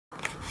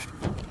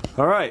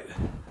Alright,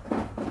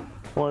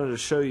 wanted to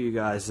show you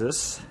guys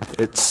this.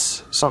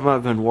 It's something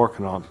I've been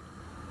working on.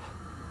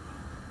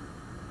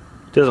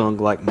 Doesn't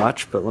look like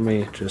much, but let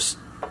me just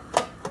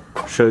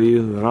show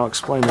you and I'll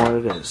explain what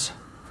it is.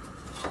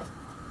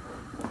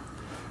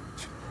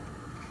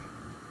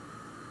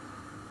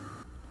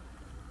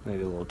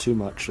 Maybe a little too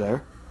much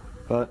there,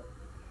 but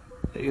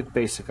you get the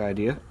basic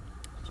idea.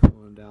 It's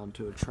going down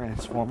to a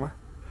transformer.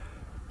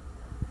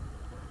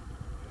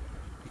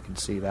 You can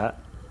see that.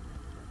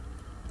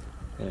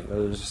 And it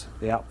goes,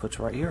 the output's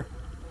right here.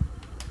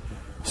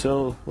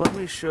 So let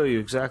me show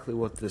you exactly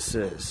what this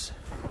is,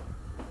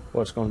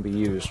 what it's going to be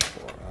used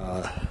for.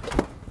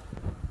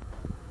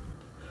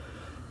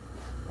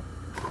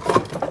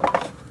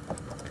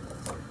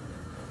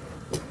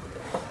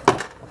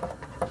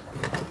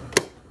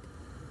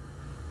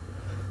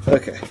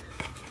 Okay.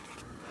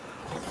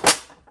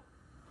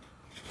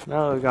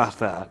 Now that we got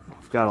that,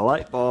 we've got a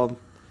light bulb,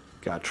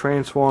 got a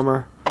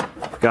transformer,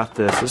 we've got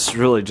this. This is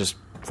really just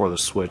for the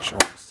switch on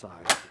the side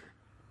here.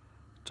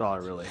 That's all I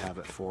really have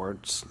it for.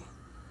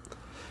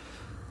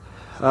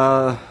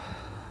 But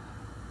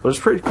it's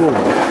pretty cool.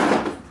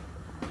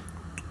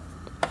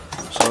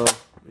 So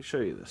let me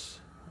show you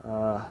this.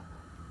 Grab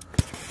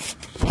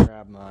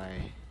my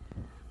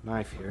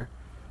knife here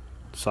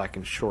so I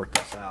can short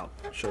this out.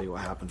 Show you what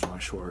happens when I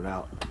short it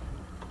out.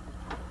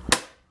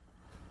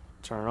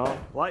 Turn on.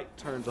 Light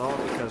turns on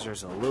because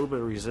there's a little bit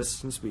of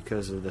resistance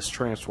because of this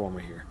transformer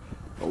here.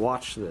 But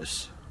watch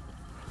this.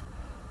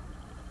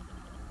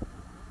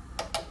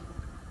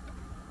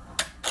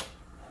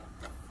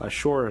 If I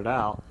short it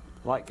out,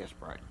 light gets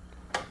bright.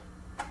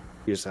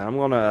 I'm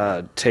going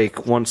to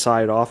take one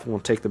side off. I'm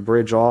going to take the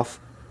bridge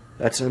off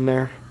that's in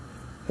there.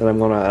 And I'm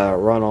going to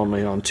run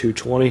only on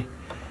 220. I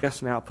guess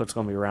the output's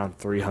going to be around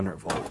 300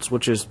 volts,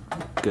 which is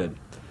good.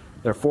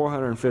 They're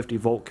 450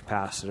 volt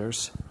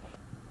capacitors.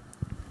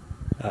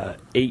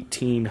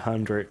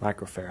 1800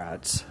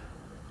 microfarads.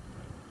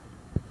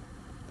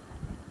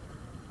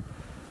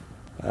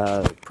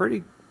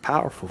 Pretty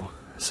powerful,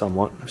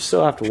 somewhat. I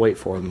still have to wait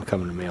for them to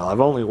come in the mail. I've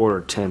only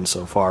ordered 10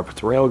 so far, but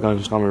the Railgun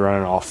is going to be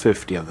running all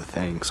 50 of the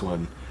things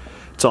when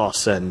it's all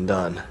said and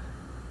done.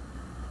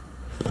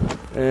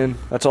 And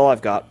that's all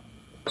I've got.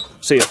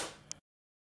 See ya.